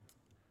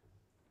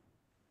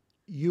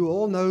You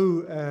all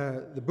know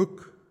the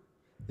book,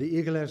 The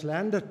Eagle Has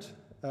Landed.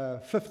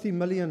 50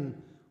 million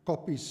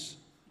copies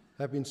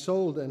have been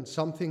sold, and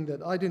something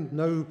that I didn't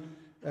know,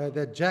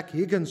 that Jack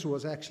Higgins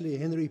was actually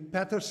Henry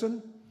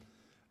Patterson,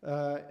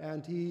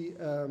 and he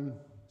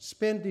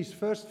spent his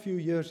first few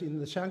years in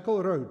the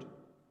Shankill Road,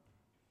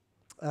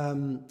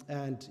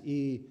 and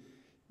he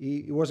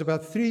was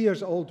about 3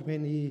 years old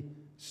when he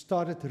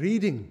started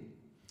reading,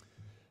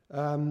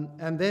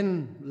 and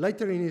then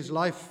later in his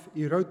life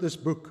he wrote this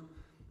book.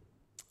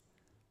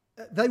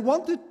 They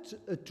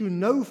wanted to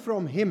know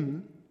from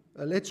him,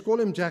 let's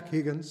call him Jack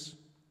Higgins,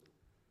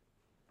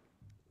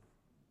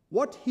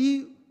 what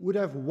he would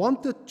have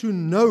wanted to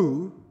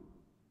know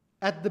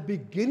at the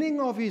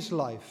beginning of his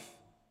life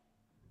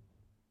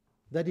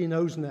that he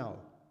knows now.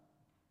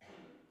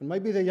 And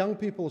maybe the young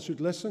people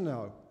should listen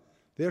now.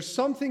 There's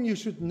something you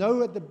should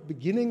know at the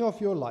beginning of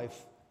your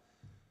life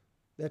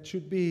that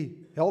should be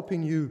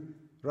helping you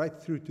right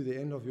through to the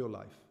end of your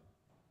life.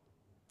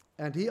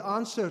 And he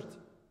answered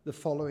the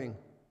following: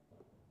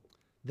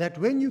 that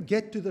when you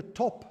get to the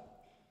top,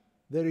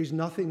 there is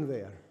nothing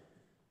there.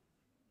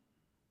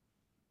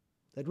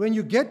 That when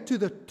you get to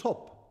the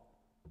top,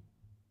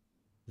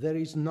 there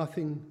is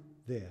nothing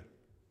there.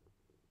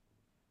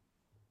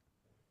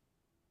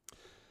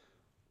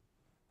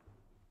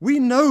 We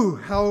know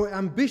how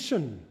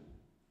ambition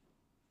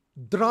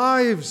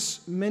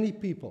drives many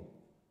people,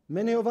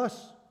 many of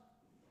us.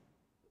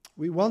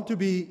 We want to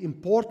be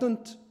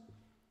important.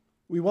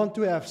 We want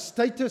to have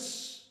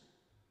status.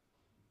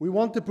 We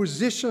want a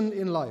position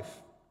in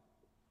life.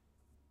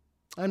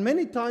 And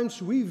many times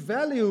we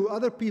value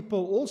other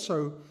people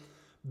also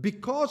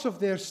because of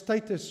their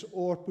status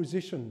or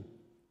position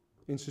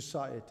in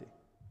society.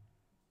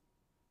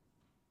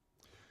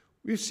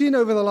 We've seen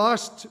over the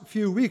last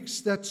few weeks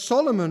that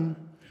Solomon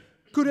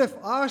could have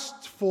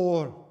asked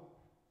for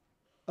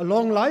a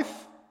long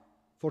life,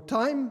 for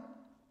time,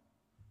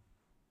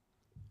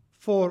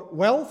 for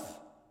wealth,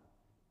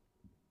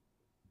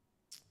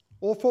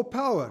 or for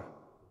power,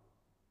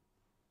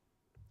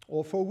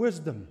 or for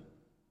wisdom.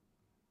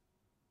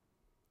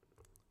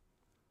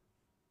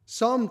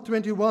 Psalm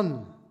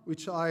 21,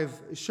 which I've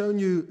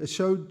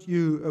showed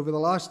you over the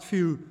last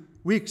few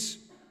weeks,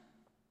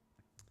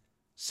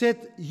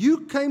 said,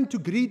 "You came to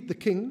greet the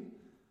king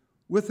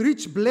with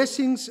rich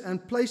blessings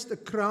and placed a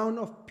crown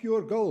of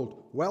pure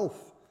gold,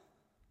 wealth,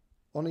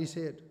 on his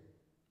head.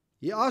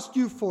 He asked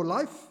you for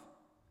life,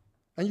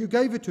 and you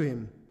gave it to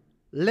him.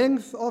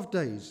 Length of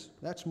days,"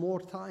 that's more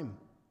time,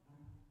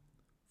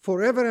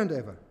 "forever and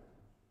ever.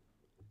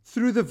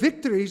 Through the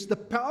victories, the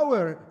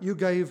power you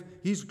gave,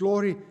 his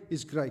glory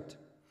is great."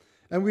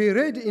 And we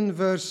read in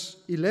verse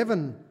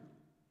 11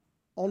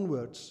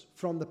 onwards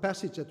from the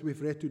passage that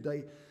we've read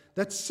today,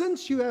 that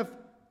since you have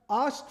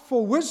asked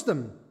for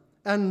wisdom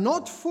and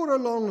not for a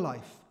long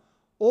life,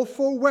 or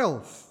for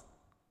wealth,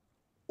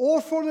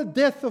 or for the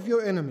death of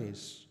your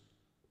enemies,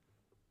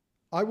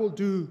 I will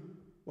do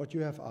what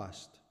you have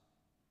asked.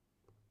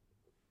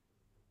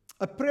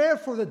 A prayer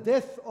for the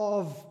death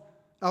of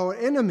our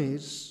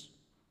enemies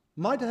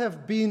might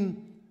have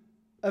been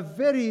a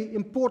very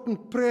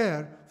important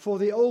prayer for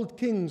the old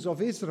kings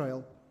of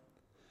Israel,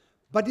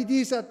 but it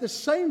is at the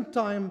same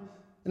time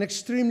an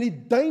extremely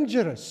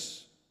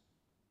dangerous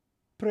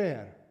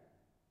prayer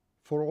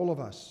for all of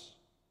us.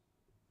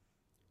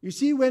 You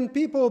see, when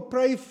people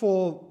pray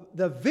for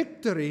the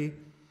victory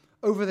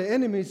over the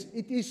enemies,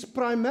 it is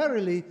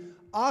primarily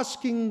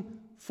asking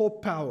for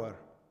power.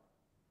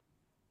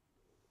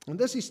 And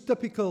this is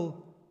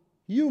typical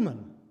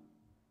human,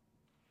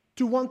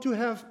 to want to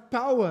have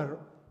power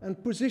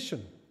and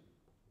position.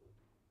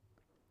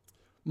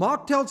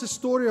 Mark tells a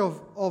story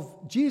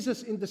of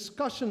Jesus in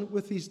discussion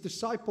with his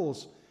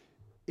disciples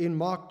in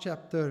Mark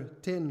chapter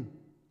 10.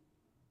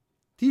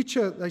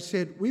 "Teacher," they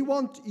said, "we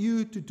want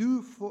you to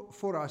do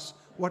for us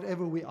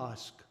whatever we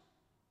ask."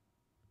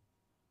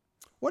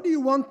 "What do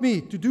you want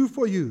me to do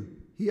for you?"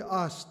 he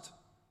asked.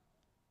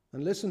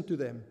 And listen to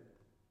them.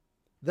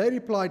 They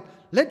replied,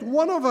 "Let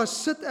one of us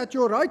sit at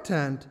your right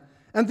hand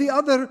and the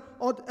other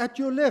at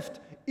your left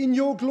in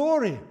your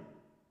glory."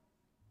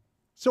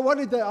 So what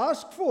did they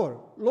ask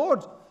for?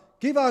 "Lord,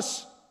 give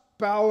us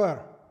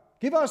power,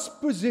 give us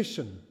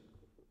position."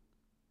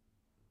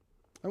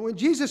 And when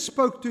Jesus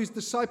spoke to his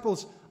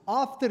disciples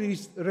after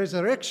his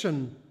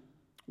resurrection,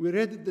 we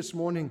read it this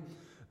morning,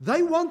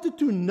 they wanted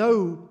to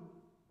know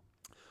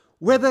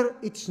whether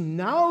it's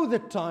now the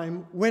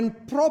time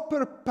when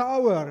proper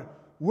power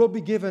will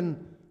be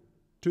given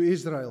to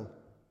Israel.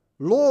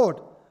 "Lord,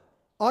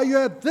 are you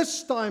at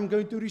this time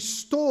going to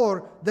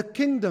restore the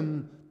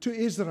kingdom to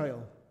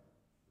Israel?"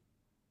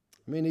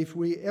 I mean, if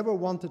we ever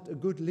wanted a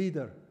good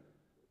leader,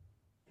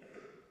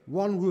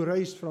 one who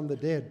raised from the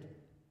dead,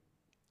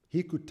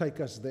 he could take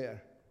us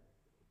there.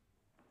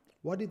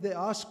 What did they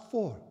ask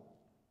for?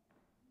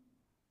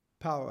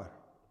 Power.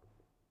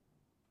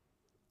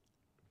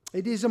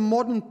 It is a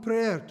modern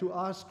prayer to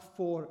ask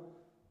for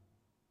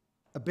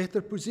a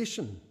better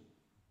position,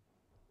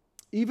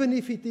 even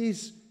if it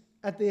is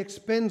at the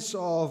expense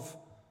of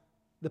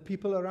the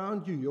people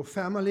around you, your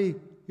family,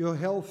 your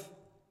health.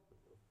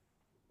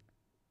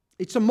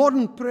 It's a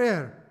modern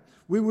prayer.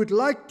 We would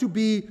like to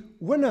be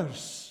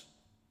winners,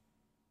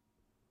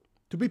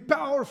 to be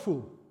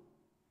powerful.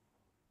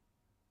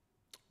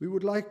 We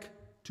would like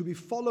to be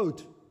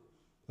followed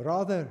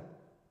rather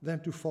than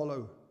to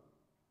follow.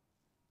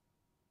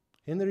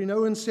 Henry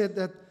Nouwen said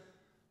that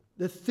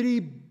the three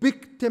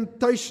big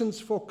temptations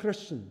for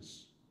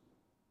Christians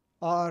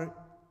are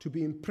to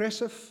be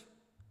impressive,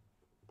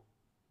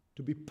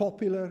 to be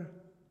popular,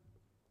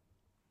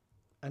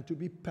 and to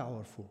be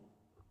powerful.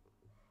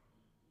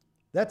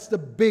 That's the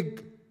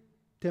big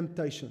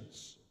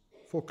temptations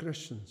for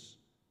Christians.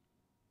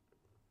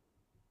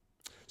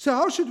 So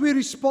how should we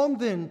respond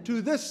then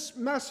to this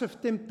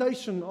massive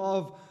temptation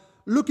of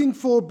looking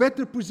for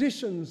better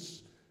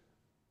positions,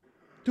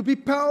 to be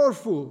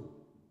powerful?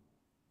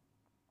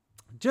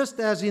 Just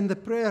as in the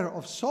prayer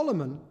of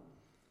Solomon,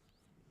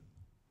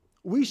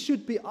 we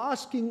should be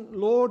asking,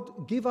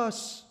 Lord, give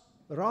us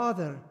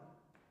rather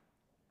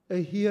a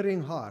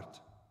hearing heart.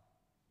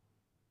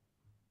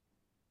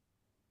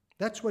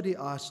 That's what he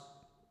asked,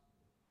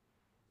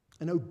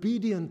 an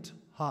obedient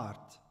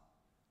heart.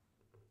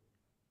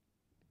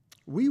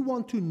 We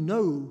want to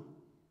know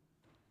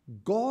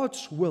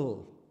God's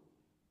will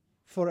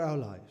for our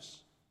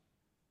lives.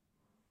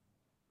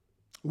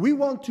 We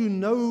want to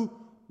know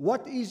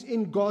what is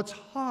in God's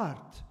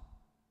heart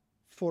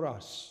for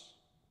us.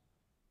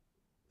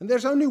 And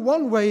there's only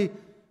one way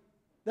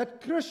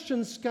that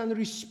Christians can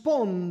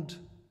respond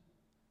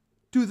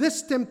to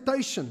this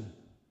temptation.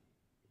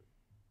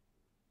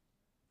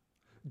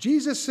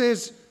 Jesus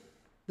says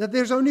that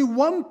there's only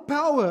one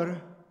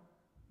power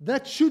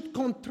that should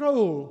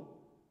control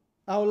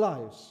our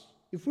lives.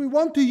 If we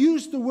want to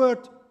use the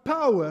word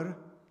power,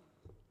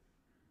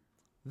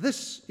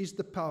 this is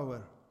the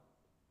power.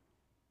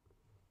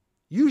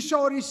 You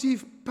shall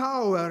receive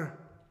power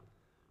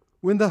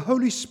when the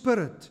Holy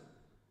Spirit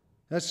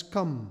has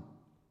come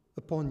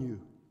upon you.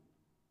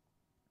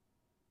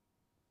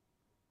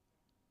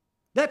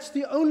 That's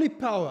the only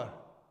power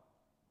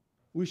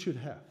we should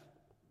have.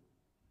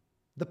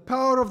 The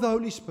power of the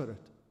Holy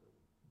Spirit.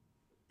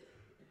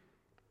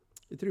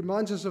 It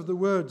reminds us of the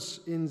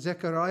words in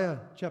Zechariah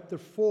chapter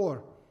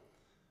 4,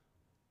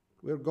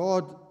 where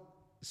God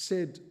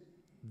said,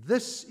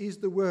 "This is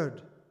the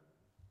word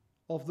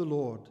of the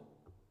Lord.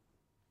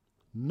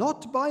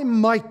 Not by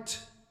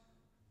might,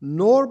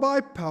 nor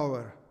by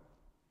power,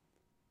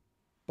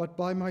 but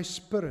by my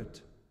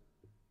Spirit,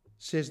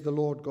 says the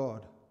Lord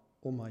God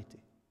Almighty."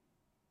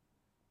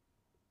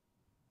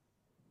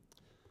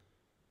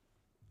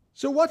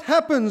 So what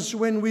happens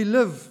when we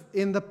live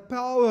in the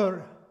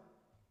power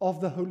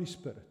of the Holy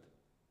Spirit?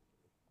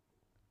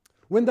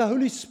 When the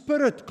Holy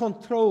Spirit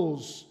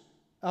controls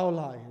our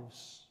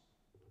lives?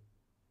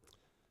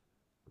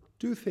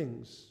 Two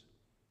things.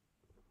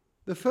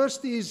 The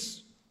first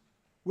is,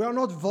 we are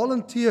not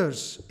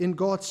volunteers in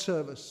God's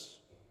service,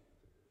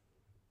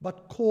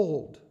 but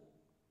called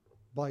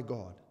by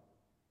God.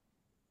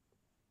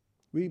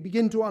 We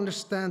begin to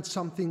understand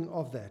something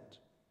of that.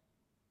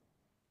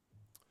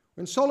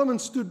 When Solomon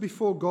stood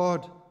before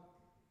God,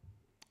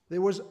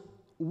 there was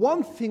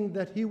one thing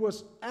that he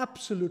was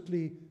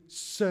absolutely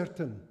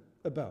certain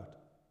about.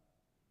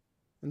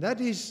 And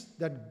that is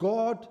that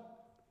God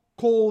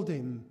called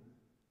him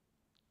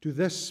to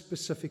this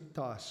specific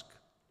task.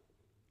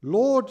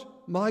 "Lord,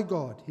 my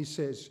God," he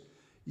says,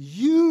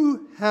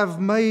 "you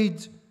have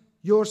made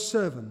your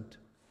servant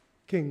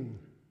king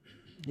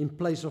in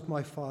place of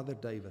my father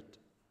David."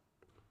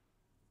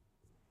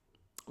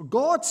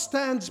 God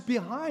stands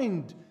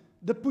behind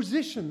the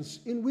positions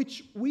in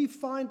which we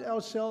find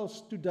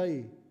ourselves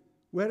today,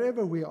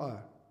 wherever we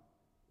are.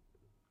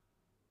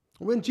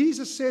 When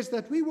Jesus says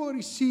that we will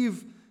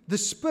receive the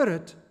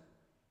Spirit,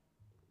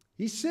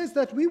 he says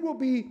that we will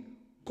be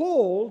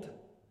called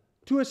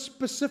to a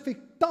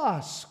specific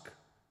task,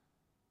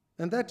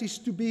 and that is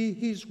to be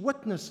his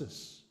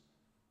witnesses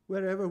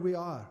wherever we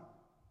are.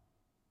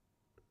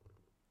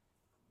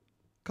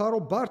 Karl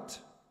Barth,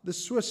 the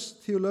Swiss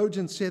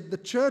theologian, said, "The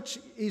church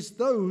is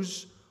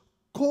those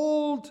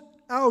called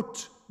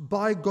out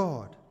by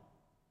God.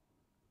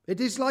 It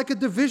is like a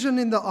division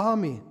in the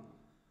army.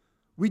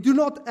 We do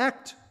not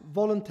act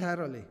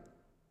voluntarily,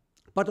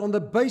 but on the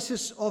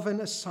basis of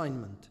an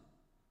assignment.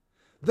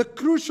 The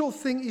crucial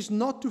thing is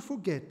not to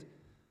forget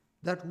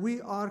that we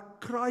are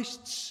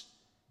Christ's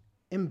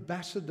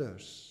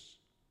ambassadors.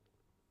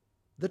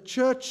 The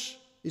church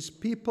is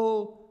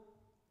people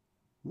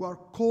who are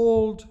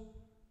called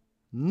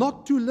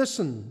not to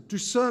listen to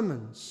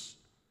sermons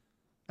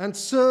and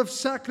serve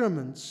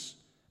sacraments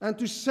and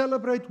to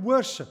celebrate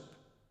worship.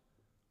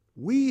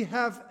 We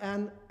have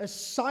an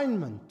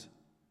assignment.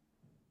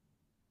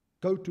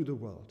 Go to the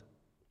world."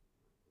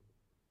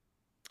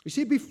 You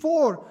see,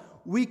 before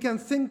we can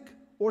think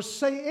or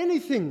say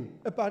anything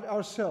about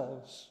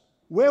ourselves,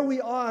 where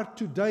we are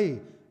today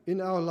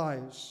in our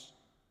lives,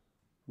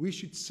 we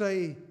should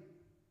say,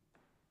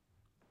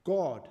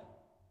 God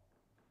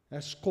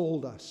has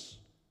called us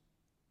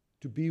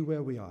to be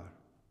where we are.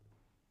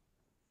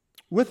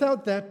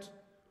 Without that,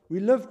 we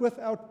live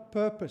without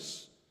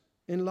purpose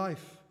in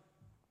life.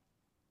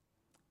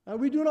 And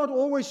we do not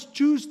always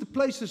choose the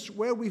places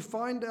where we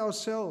find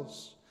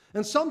ourselves.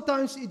 And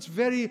sometimes it's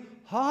very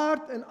hard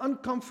and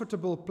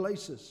uncomfortable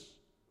places.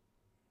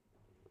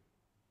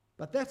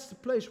 But that's the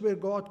place where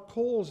God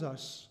calls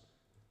us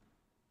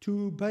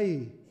to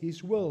obey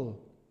His will,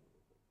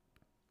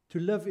 to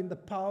live in the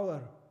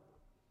power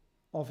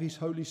of His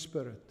Holy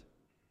Spirit.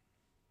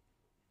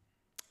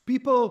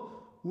 People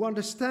who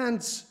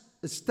understand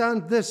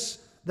this,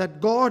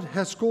 that God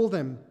has called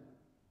them,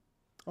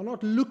 are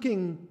not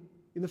looking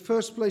in the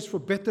first place for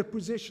better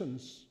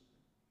positions,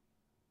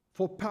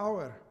 for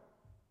power,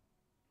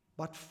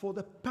 but for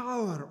the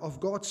power of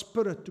God's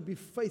Spirit to be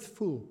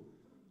faithful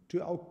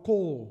to our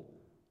call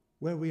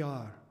where we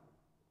are.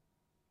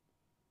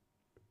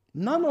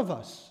 None of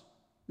us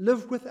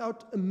live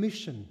without a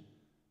mission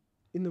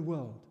in the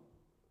world.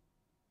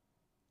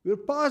 We're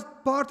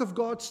part of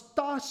God's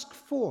task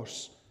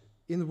force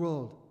in the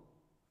world.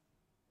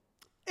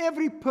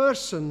 Every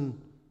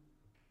person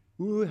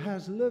who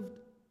has lived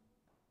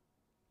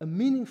a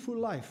meaningful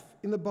life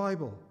in the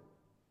Bible,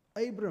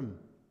 Abram,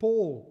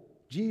 Paul,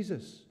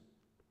 Jesus,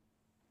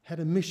 had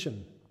a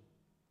mission,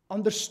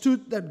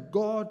 understood that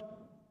God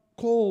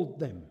called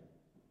them.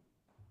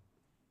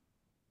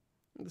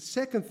 And the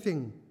second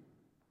thing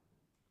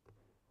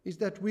is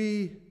that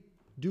we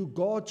do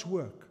God's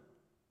work.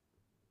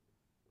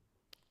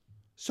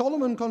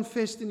 Solomon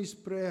confessed in his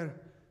prayer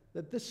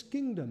that this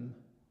kingdom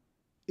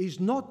is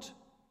not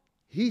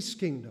his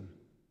kingdom.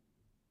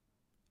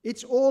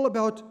 It's all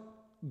about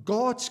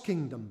God's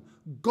kingdom,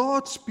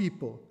 God's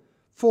people.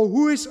 For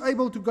who is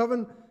able to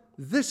govern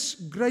this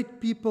great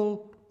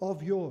people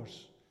of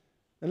yours?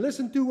 And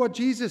listen to what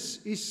Jesus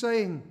is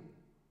saying.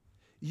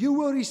 You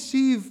will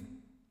receive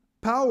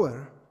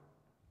power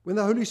when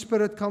the Holy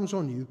Spirit comes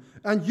on you,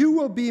 and you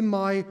will be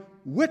my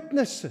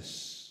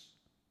witnesses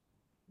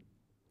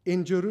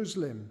in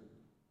Jerusalem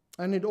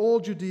and in all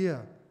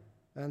Judea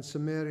and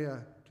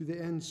Samaria to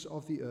the ends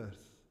of the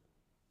earth.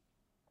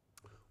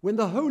 When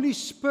the Holy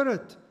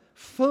Spirit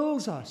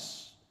fills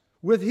us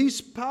with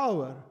His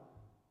power,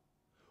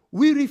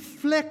 we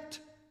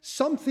reflect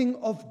something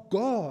of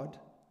God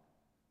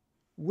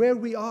where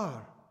we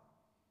are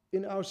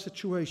in our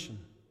situation.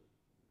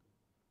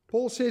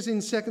 Paul says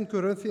in 2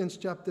 Corinthians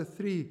chapter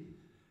 3,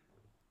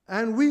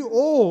 and we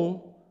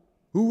all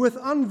who with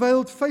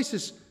unveiled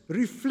faces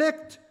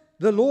reflect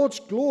the Lord's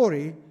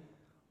glory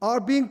are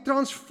being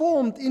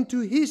transformed into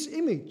His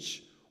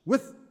image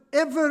with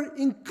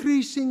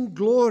ever-increasing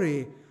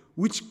glory,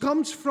 which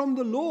comes from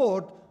the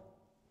Lord,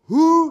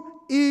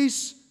 who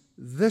is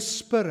the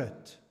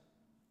Spirit.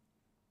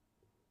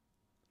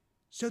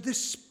 So the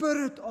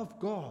Spirit of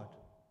God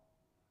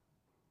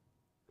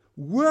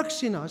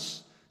works in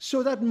us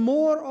so that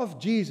more of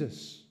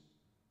Jesus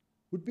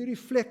would be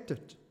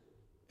reflected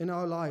in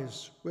our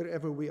lives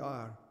wherever we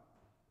are.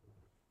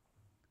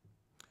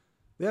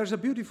 There's a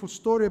beautiful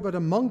story about a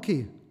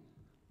monkey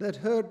that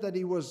heard that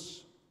he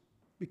was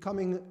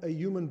becoming a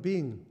human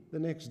being the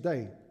next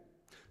day.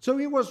 So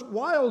he was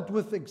wild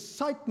with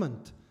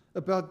excitement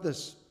about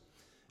this.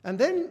 And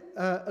then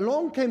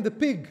along came the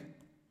pig.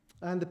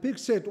 And the pig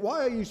said,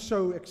 why are you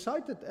so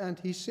excited? And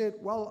he said,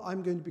 well,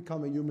 I'm going to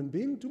become a human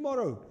being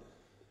tomorrow.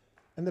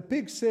 And the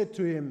pig said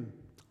to him,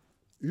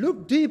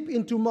 look deep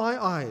into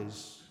my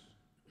eyes.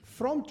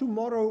 From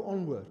tomorrow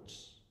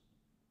onwards,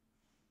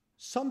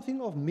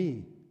 something of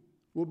me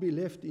will be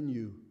left in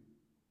you.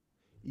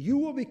 You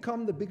will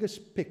become the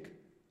biggest pig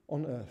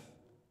on earth.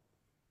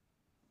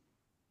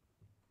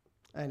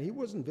 And he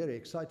wasn't very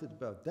excited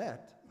about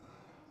that.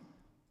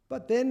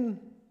 But then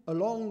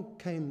along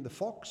came the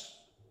fox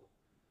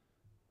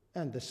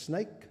and the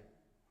snake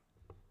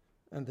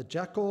and the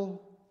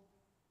jackal,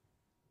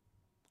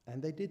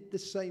 and they did the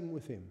same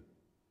with him.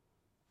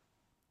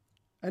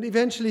 And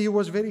eventually he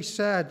was very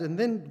sad, and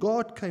then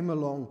God came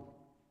along,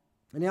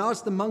 and he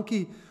asked the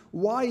monkey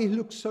why he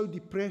looked so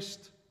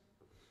depressed.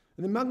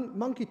 And the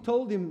monkey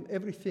told him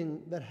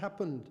everything that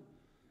happened.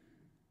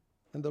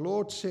 And the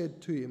Lord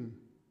said to him,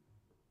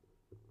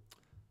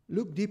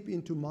 look deep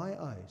into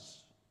my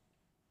eyes,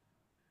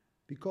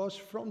 because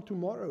from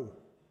tomorrow,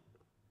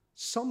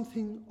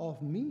 something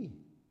of me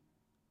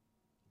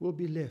will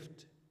be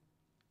left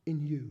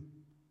in you.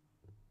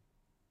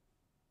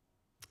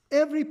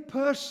 Every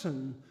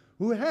person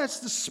who has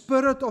the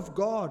Spirit of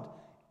God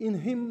in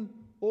him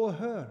or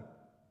her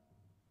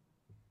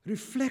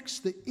reflects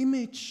the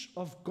image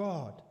of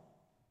God,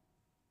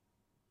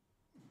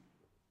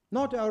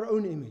 not our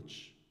own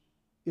image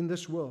in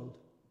this world.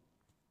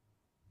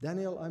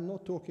 Daniel, I'm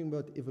not talking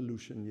about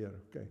evolution here,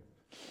 okay?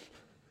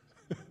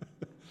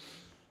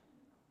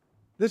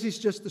 This is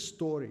just a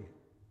story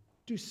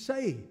to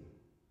say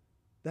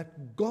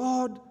that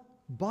God,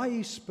 by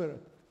His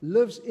Spirit,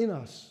 lives in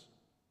us,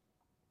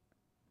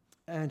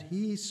 and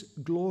His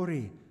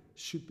glory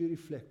should be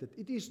reflected.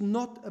 It is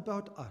not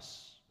about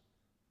us.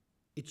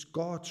 It's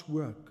God's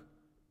work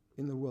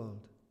in the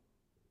world.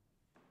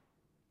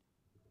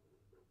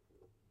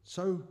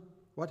 So,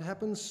 what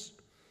happens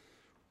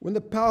when the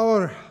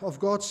power of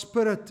God's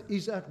Spirit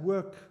is at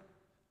work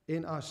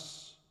in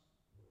us.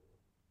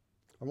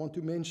 I want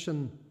to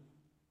mention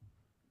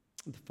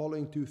the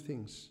following two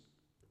things.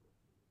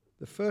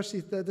 The first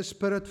is that the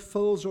Spirit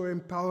fills or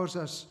empowers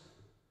us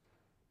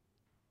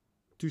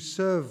to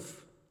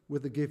serve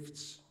with the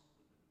gifts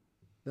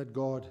that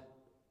God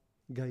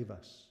gave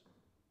us.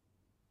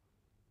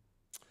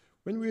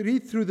 When we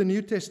read through the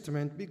New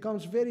Testament, it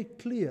becomes very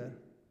clear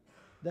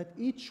that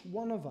each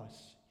one of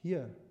us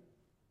here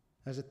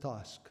has a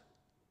task,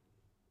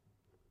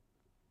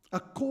 a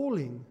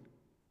calling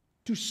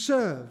to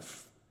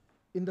serve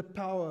in the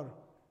power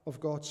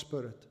of God's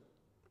Spirit.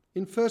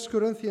 In 1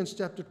 Corinthians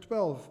chapter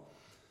 12,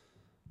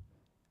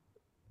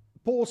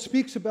 Paul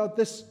speaks about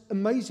this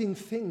amazing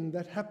thing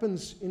that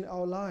happens in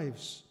our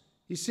lives.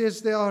 He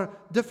says there are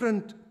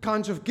different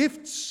kinds of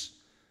gifts,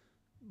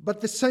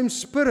 but the same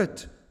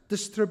Spirit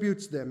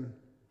distributes them.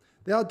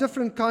 There are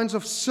different kinds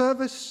of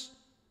service,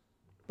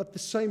 but the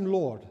same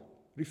Lord,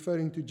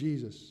 referring to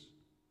Jesus.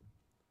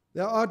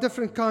 There are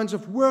different kinds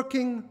of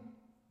working,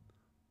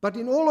 but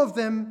in all of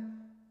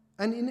them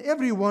and in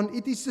everyone,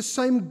 it is the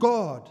same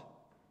God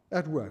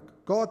at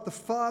work. God the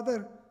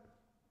Father,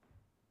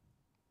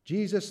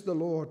 Jesus the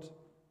Lord,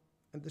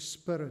 and the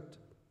Spirit.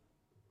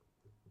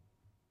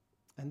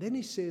 And then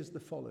he says the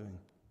following.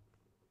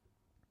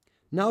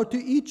 Now to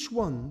each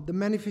one, the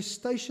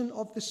manifestation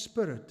of the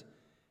Spirit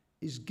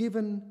is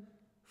given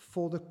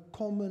for the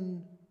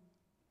common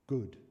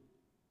good.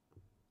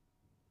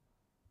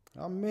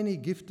 How many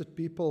gifted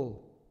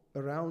people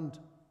around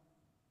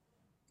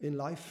in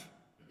life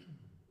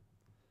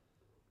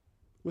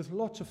with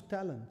lots of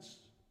talents.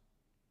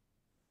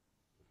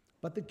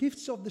 But the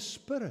gifts of the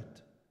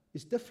Spirit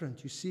is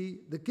different. You see,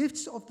 the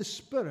gifts of the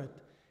Spirit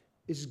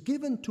is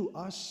given to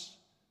us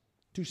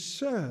to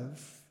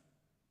serve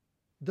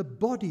the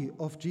body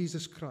of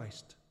Jesus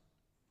Christ.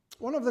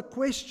 One of the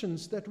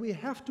questions that we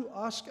have to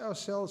ask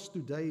ourselves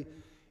today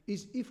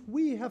is if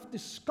we have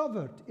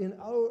discovered in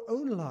our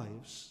own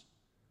lives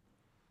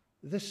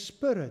the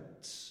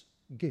Spirit's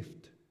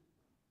gift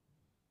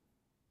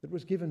that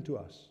was given to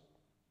us.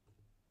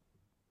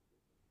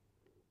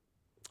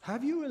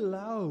 Have you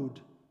allowed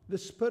the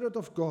Spirit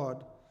of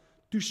God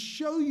to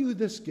show you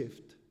this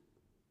gift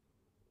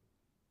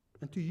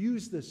and to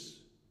use this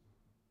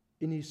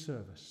in His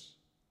service?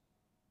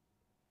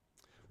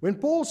 When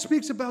Paul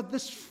speaks about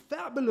this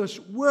fabulous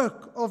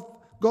work of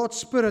God's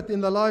Spirit in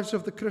the lives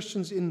of the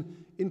Christians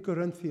in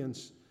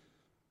Corinthians,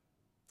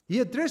 he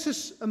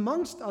addresses,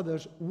 amongst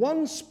others,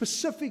 one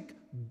specific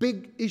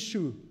big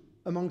issue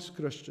amongst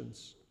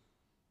Christians.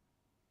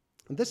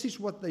 And this is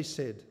what they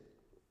said.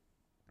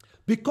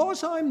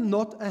 Because I'm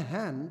not a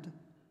hand,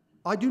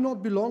 I do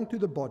not belong to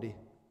the body.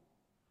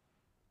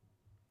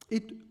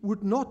 It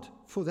would not,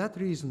 for that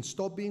reason,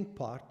 stop being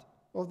part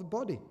of the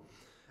body.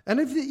 And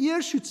if the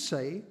ear should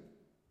say,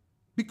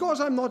 because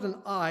I'm not an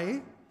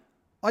eye,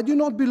 I do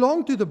not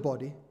belong to the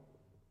body,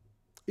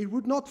 it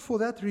would not, for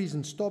that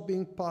reason, stop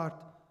being part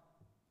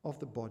of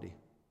the body.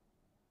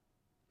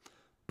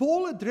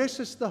 Paul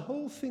addresses the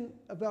whole thing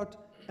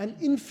about an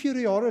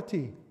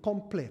inferiority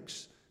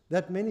complex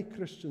that many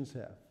Christians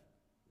have.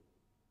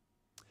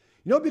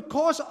 You know,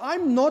 because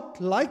I'm not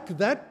like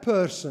that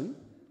person,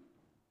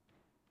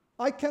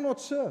 I cannot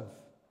serve.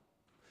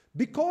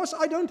 Because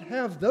I don't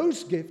have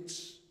those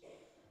gifts,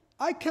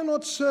 I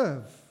cannot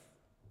serve.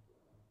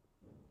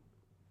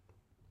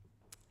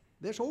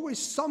 There's always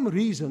some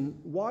reason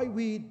why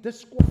we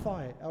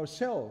disqualify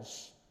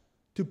ourselves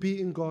to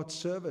be in God's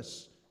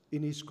service,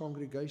 in His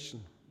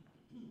congregation.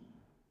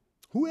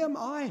 Who am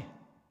I?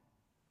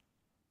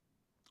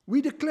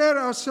 We declare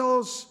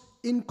ourselves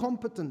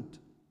incompetent.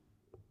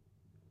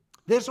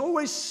 There's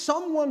always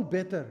someone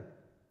better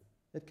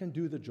that can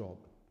do the job.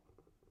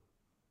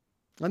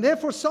 And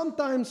therefore,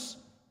 sometimes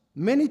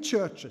many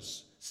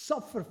churches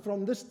suffer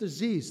from this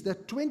disease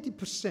that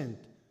 20%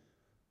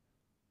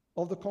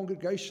 of the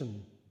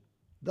congregation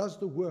does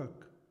the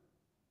work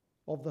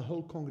of the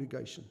whole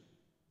congregation.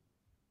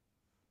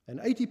 And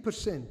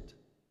 80%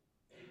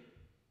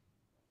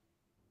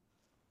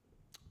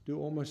 do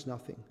almost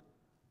nothing.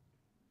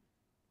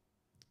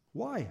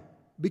 Why?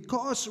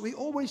 Because we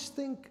always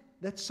think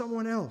that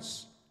someone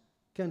else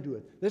can do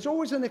it. There's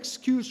always an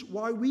excuse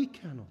why we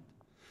cannot.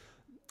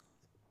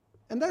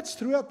 And that's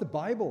throughout the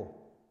Bible.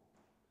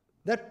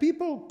 That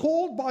people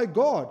called by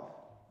God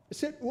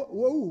said,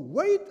 whoa,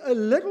 wait a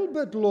little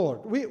bit,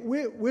 Lord.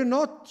 We're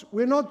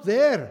not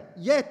there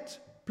yet,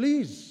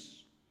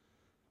 please.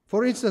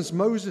 For instance,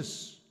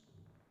 Moses.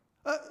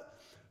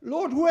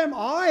 Lord, who am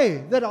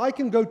I that I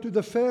can go to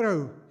the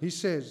Pharaoh, he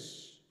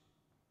says.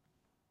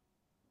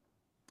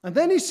 And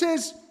then he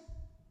says,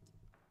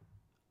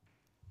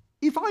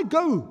 if I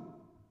go,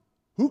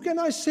 who can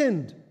I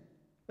send?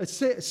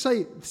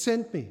 Say,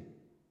 send me.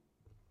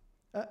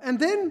 And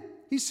then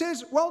he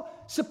says, well,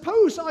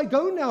 suppose I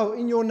go now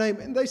in your name.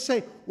 And they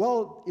say,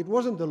 well, it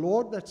wasn't the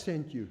Lord that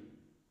sent you.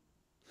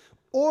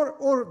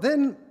 Or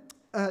then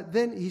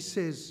he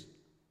says,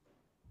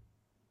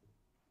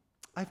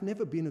 I've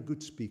never been a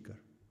good speaker.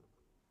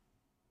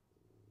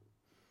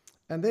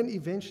 And then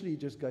eventually he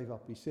just gave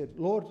up. He said,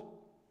 Lord,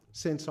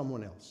 send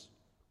someone else.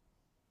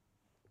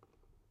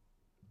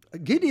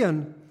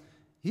 Gideon,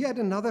 he had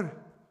another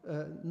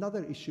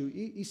issue.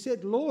 He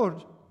said,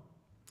 Lord,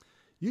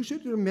 you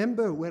should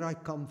remember where I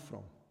come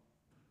from.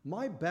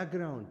 My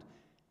background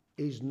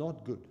is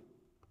not good.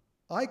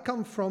 I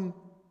come from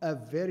a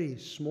very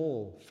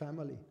small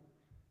family.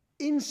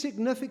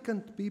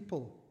 Insignificant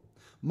people.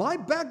 My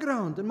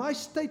background and my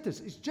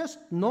status is just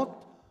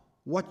not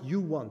what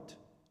you want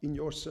in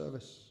your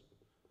service.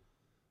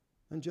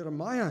 And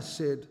Jeremiah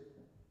said,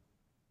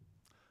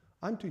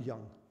 I'm too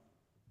young.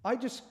 I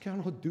just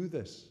cannot do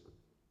this.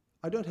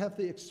 I don't have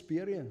the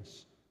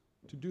experience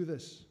to do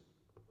this.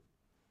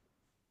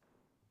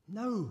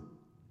 No.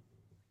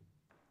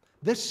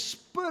 The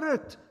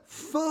Spirit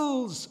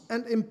fills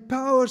and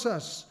empowers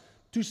us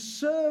to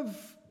serve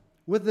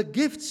with the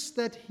gifts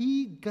that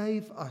He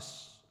gave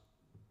us.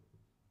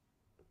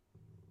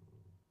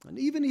 And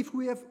even if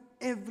we have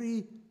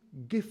every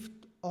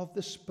gift of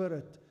the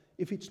Spirit,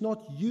 if it's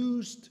not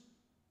used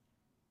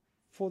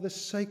for the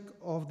sake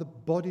of the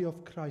body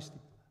of Christ,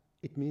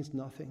 it means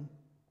nothing.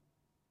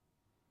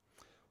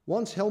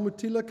 Once Helmut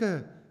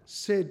Thielicke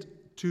said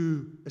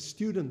to a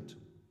student,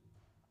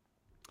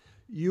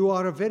 you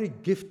are a very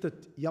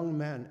gifted young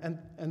man.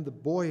 And the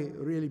boy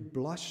really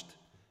blushed.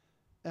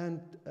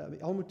 And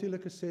Helmut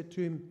Thielicke said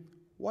to him,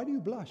 why do you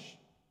blush?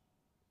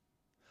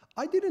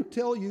 I didn't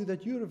tell you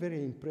that you're a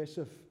very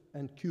impressive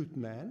and cute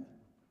man.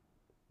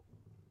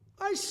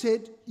 I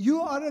said,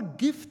 you are a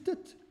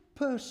gifted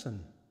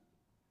person.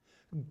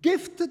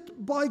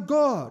 Gifted by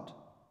God.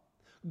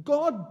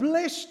 God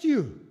blessed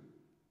you.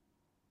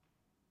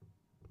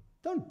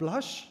 Don't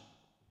blush.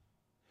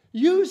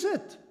 Use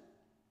it.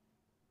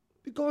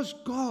 Because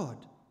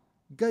God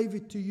gave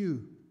it to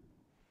you.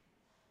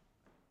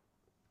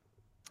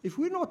 If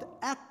we're not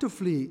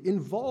actively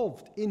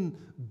involved in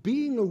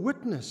being a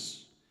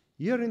witness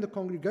here in the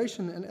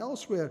congregation and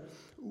elsewhere,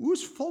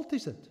 whose fault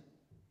is it?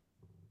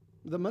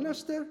 The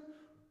minister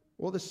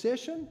or the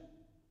session?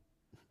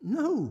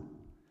 No.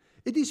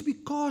 It is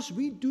because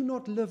we do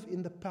not live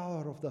in the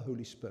power of the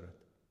Holy Spirit.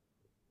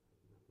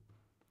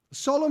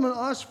 Solomon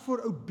asked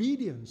for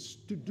obedience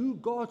to do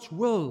God's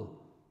will,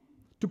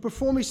 to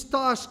perform his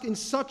task in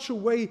such a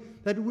way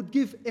that it would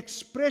give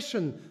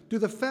expression to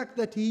the fact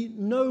that he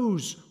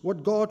knows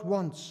what God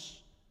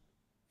wants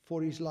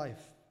for his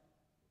life.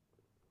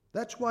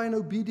 That's why an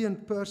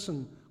obedient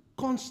person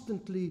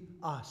constantly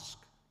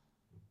asks,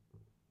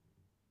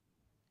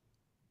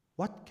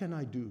 what can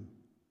I do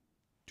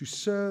to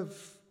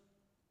serve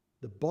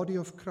the body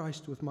of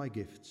Christ with my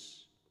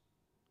gifts?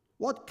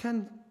 What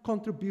can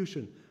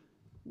contribution,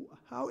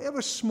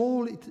 however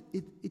small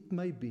it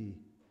may be,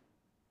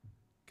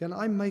 can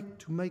I make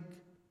to make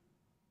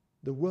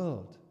the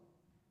world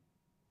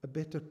a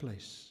better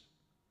place?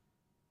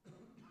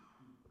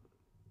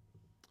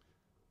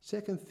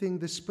 Second thing,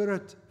 the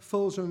Spirit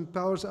fills and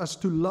empowers us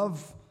to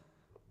love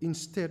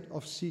instead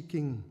of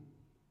seeking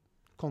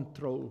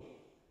control.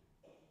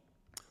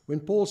 When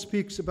Paul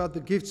speaks about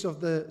the gifts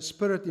of the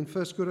Spirit in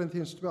 1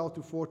 Corinthians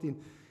 12-14,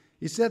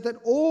 he said that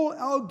all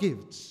our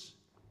gifts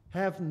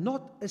have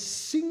not a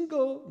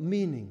single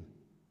meaning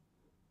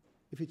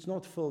if it's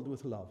not filled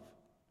with love.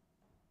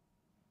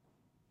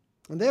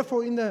 And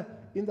therefore, in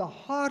the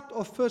heart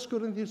of 1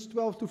 Corinthians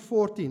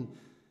 12-14,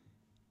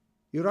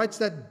 he writes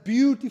that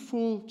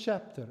beautiful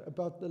chapter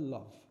about the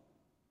love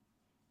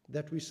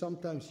that we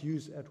sometimes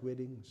use at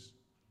weddings.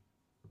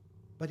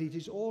 But it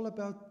is all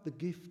about the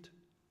gift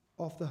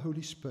of the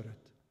Holy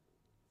Spirit.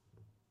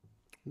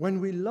 When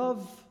we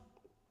love,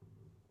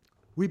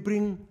 we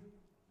bring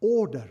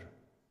order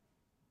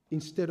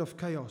instead of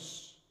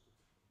chaos.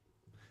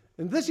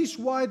 And this is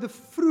why the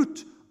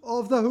fruit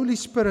of the Holy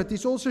Spirit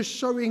is also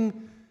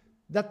showing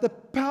that the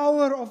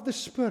power of the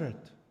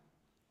Spirit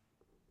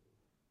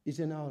is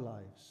in our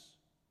lives.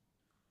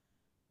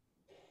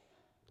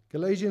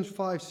 Galatians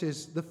 5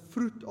 says, the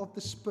fruit of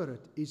the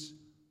Spirit is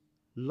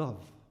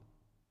love,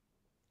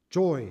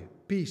 joy,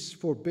 peace,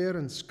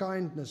 forbearance,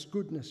 kindness,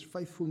 goodness,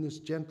 faithfulness,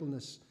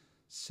 gentleness,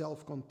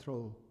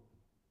 self-control.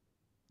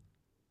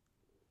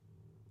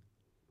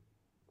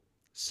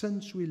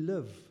 Since we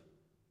live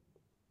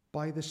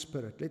by the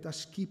Spirit, let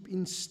us keep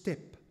in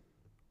step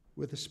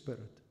with the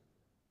Spirit.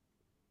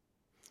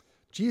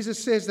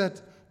 Jesus says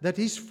that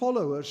his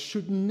followers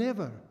should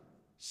never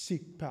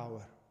seek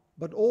power,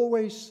 but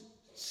always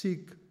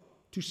seek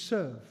to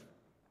serve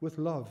with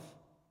love.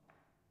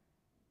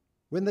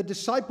 When the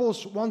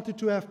disciples wanted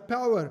to have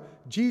power,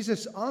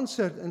 Jesus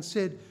answered and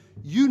said,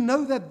 you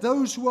know that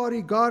those who are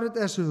regarded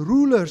as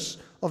rulers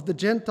of the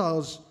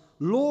Gentiles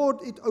lord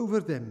it over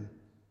them,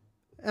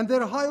 and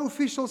their high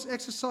officials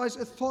exercise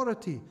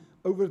authority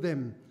over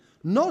them.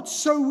 Not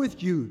so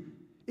with you.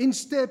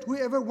 Instead,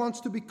 whoever wants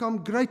to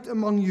become great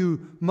among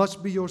you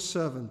must be your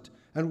servant,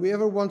 and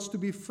whoever wants to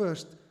be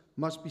first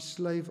must be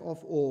slave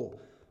of all.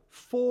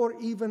 For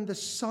even the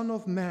Son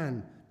of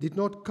Man did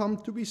not come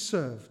to be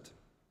served,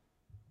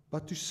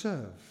 but to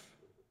serve,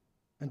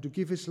 and to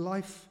give his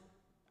life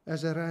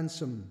as a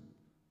ransom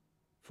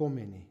for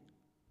many.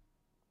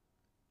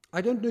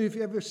 I don't know if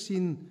you've ever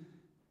seen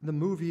the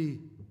movie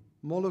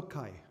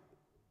Molokai.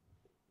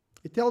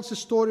 It tells the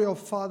story of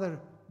Father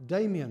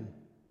Damien.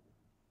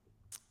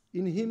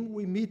 In him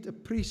we meet a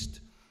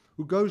priest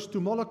who goes to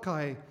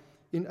Molokai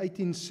in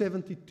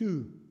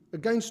 1872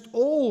 against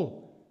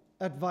all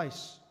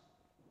advice.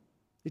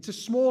 It's a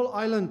small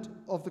island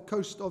off the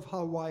coast of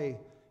Hawaii.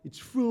 It's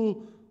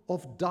full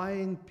of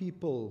dying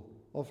people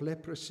of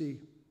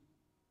leprosy.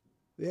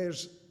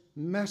 There's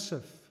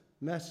massive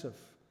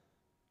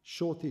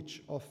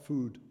shortage of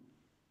food.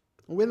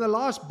 When the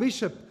last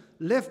bishop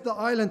left the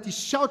island, he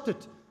shouted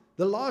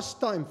the last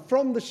time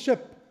from the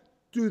ship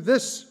to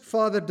this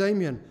Father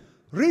Damien,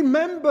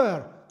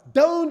 "Remember,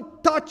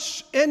 don't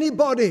touch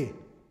anybody."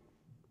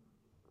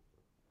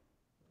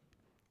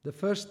 The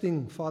first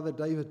thing Father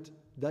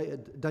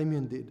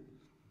Damien did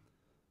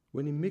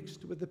when he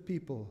mixed with the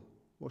people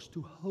was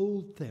to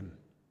hold them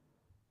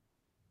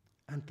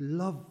and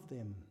love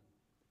them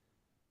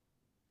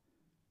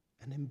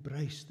and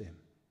embrace them.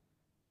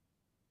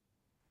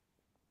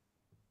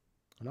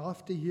 And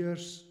after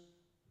years,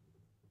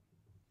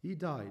 he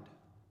died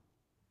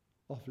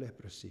of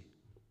leprosy.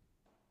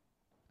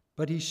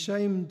 But he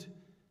shamed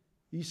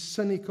his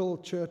cynical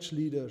church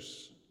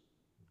leaders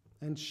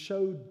and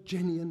showed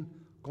genuine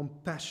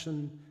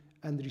compassion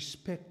and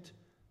respect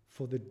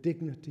for the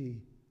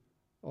dignity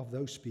of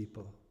those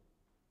people.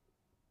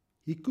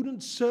 He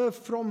couldn't serve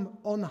from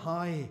on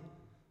high.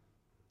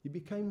 He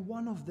became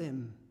one of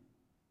them,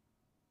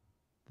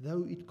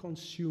 though it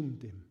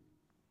consumed him.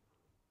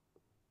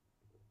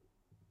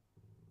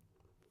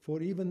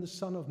 For even the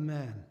Son of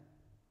Man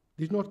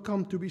did not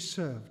come to be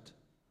served,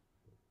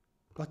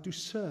 but to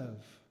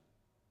serve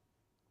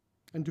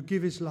and to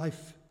give his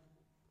life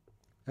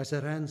as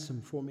a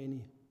ransom for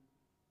many.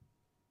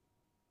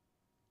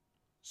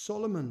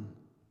 Solomon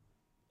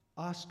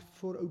asked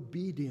for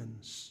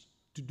obedience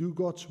to do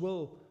God's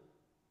will,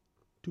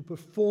 to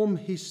perform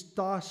his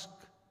task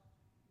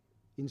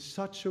in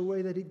such a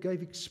way that it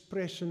gave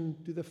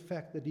expression to the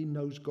fact that he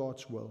knows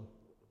God's will.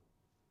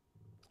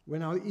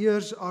 When our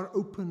ears are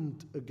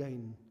opened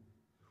again,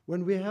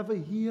 when we have a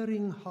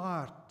hearing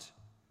heart,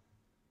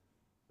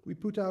 we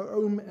put our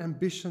own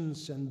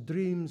ambitions and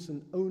dreams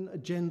and own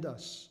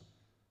agendas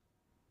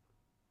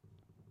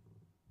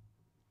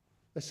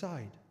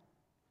aside,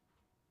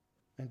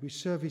 and we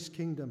serve his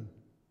kingdom.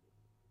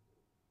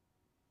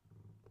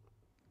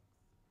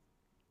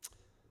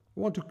 I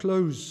want to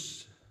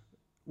close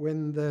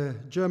when the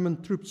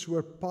German troops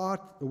were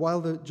while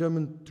the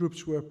German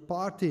troops were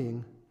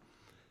partying.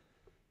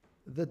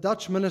 The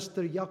Dutch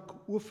minister Jack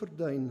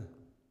Overduin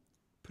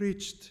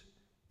preached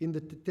in the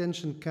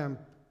detention camp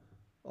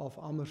of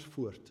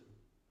Amersfoort.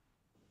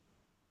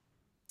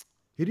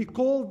 He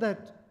recalled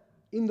that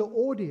in the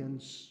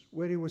audience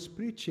where he was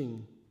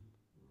preaching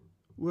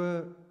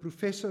were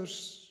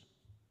professors,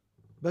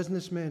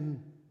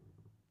 businessmen,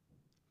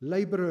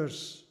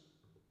 laborers,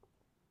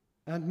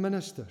 and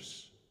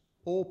ministers,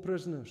 all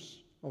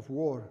prisoners of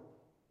war.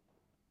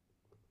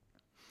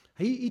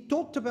 He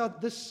talked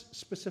about this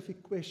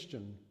specific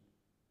question: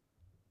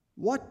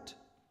 what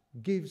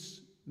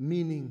gives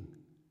meaning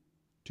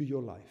to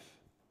your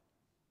life?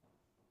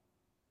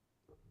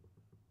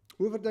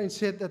 Overduin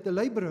said that the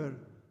laborer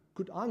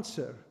could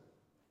answer,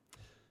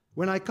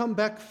 "When I come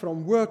back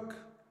from work,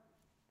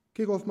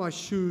 kick off my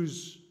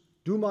shoes,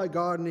 do my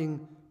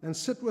gardening, and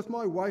sit with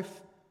my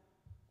wife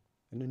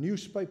and a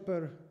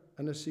newspaper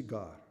and a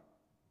cigar."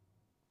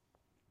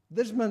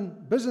 This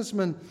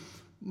businessman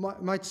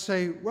might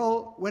say,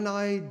 "Well, when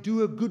I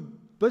do a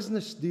good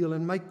business deal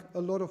and make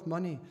a lot of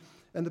money."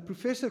 And the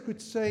professor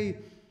could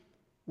say,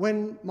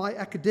 "When my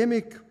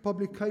academic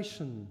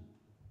publication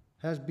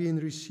has been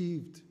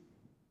received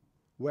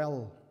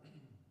well."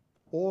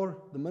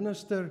 Or the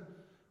minister,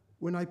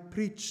 "When I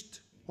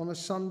preached on a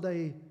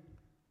Sunday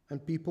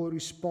and people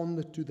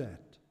responded to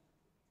that."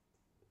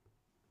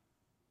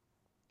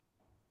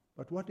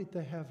 But what did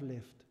they have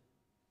left?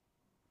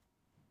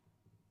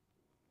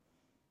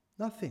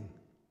 Nothing.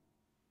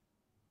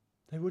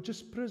 They were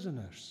just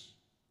prisoners.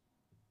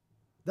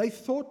 They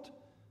thought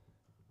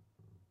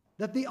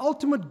that the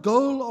ultimate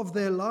goal of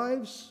their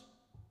lives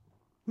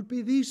would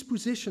be these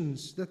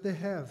positions that they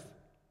have.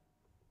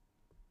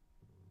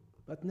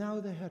 But now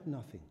they had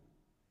nothing.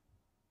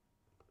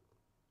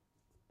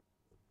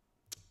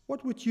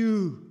 What would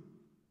you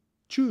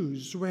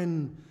choose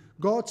when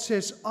God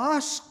says,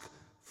 "Ask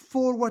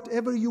for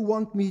whatever you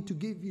want me to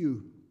give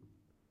you"?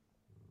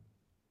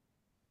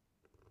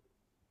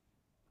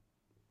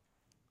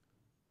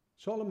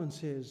 Solomon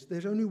says,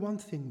 there's only one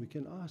thing we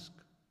can ask.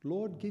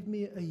 "Lord, give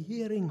me a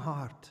hearing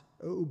heart,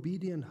 an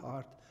obedient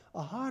heart,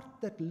 a heart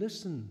that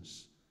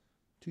listens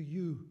to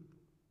you."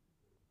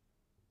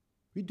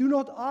 We do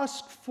not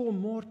ask for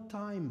more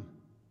time,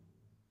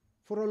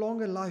 for a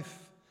longer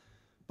life,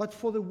 but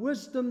for the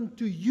wisdom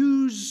to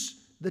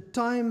use the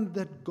time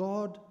that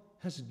God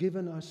has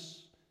given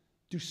us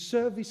to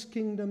serve his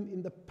kingdom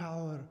in the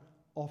power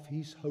of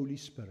his Holy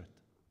Spirit.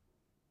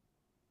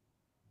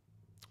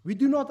 We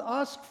do not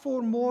ask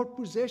for more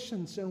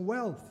possessions and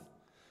wealth,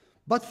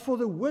 but for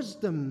the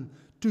wisdom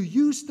to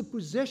use the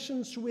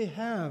possessions we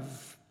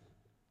have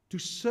to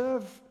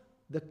serve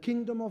the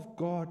kingdom of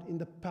God in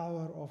the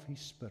power of His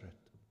Spirit.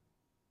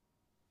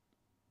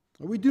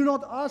 We do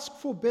not ask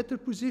for better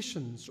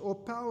positions or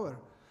power,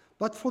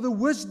 but for the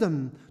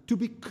wisdom to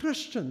be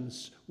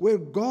Christians where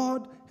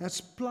God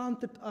has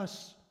planted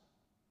us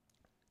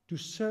to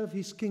serve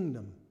His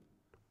kingdom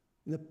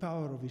in the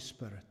power of His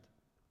Spirit.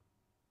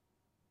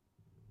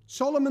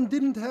 Solomon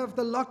didn't have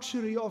the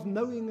luxury of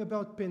knowing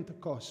about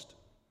Pentecost.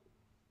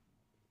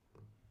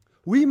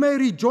 We may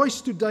rejoice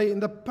today in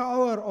the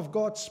power of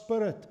God's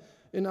Spirit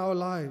in our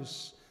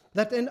lives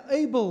that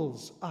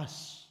enables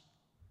us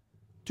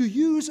to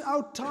use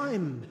our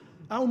time,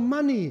 our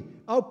money,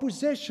 our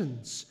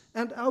possessions,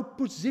 and our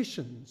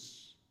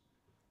positions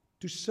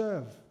to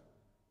serve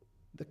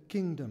the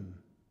kingdom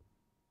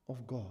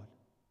of God.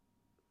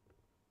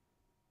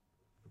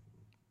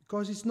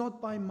 Because it's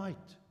not by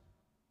might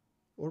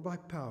or by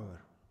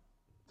power,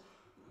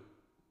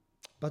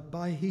 but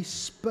by His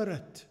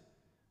Spirit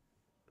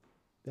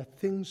that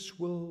things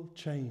will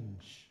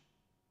change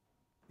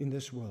in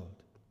this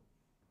world.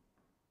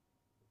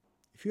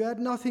 If you had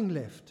nothing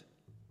left,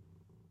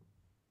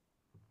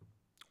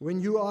 when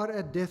you are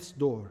at death's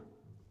door,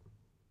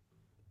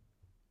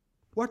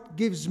 what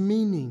gives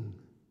meaning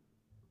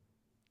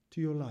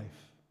to your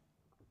life?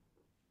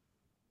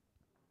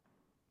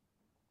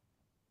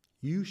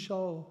 You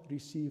shall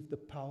receive the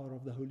power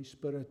of the Holy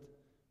Spirit,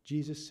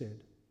 Jesus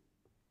said.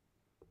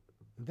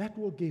 That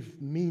will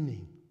give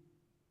meaning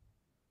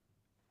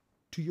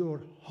to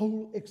your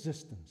whole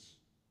existence,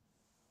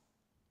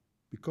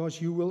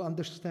 because you will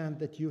understand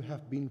that you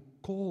have been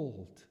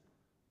called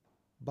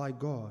by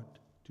God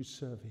to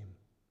serve Him.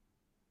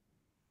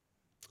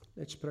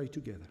 Let's pray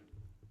together.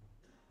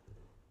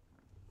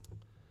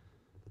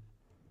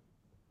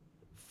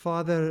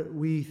 Father,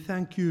 we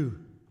thank You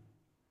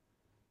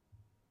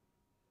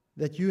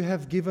that You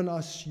have given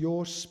us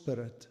Your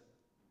Spirit,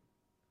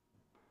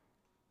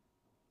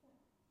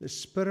 the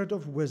Spirit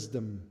of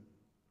wisdom,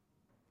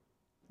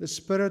 the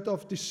Spirit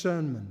of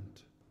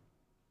discernment,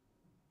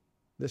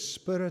 the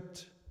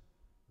Spirit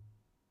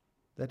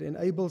that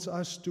enables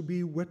us to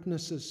be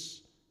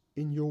witnesses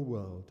in Your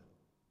world.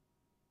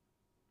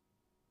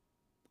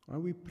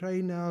 And we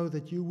pray now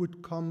that You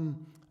would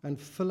come and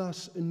fill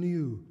us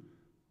anew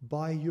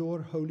by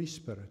Your Holy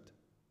Spirit,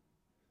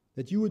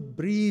 that You would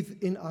breathe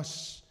in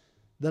us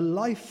the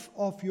life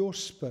of Your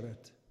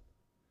Spirit,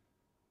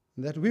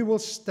 and that we will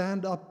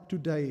stand up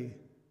today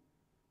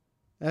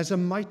as a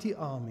mighty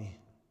army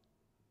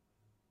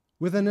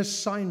with an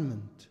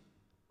assignment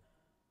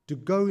to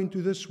go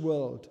into this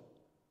world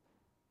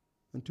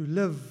and to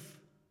live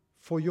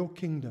for Your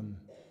kingdom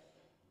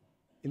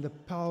in the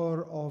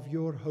power of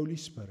Your Holy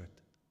Spirit.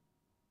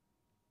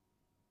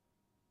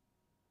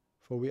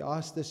 For we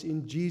ask this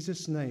in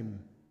Jesus' name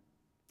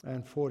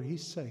and for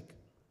His sake.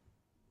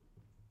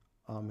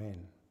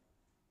 Amen.